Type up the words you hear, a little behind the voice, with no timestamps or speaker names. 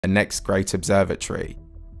a next great observatory.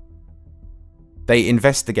 They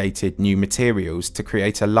investigated new materials to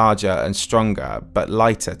create a larger and stronger but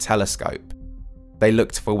lighter telescope. They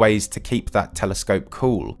looked for ways to keep that telescope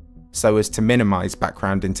cool so as to minimize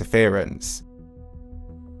background interference.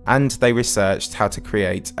 And they researched how to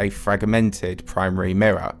create a fragmented primary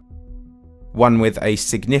mirror, one with a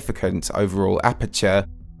significant overall aperture,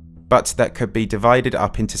 but that could be divided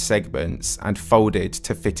up into segments and folded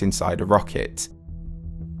to fit inside a rocket.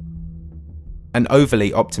 An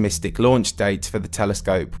overly optimistic launch date for the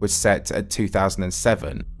telescope was set at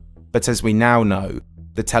 2007, but as we now know,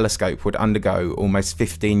 the telescope would undergo almost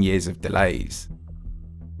 15 years of delays.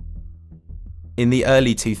 In the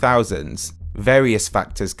early 2000s, various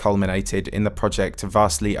factors culminated in the project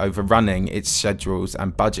vastly overrunning its schedules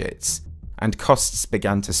and budgets, and costs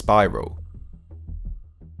began to spiral.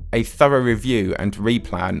 A thorough review and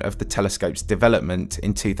replan of the telescope's development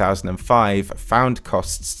in 2005 found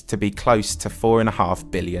costs to be close to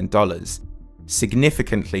 $4.5 billion,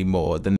 significantly more than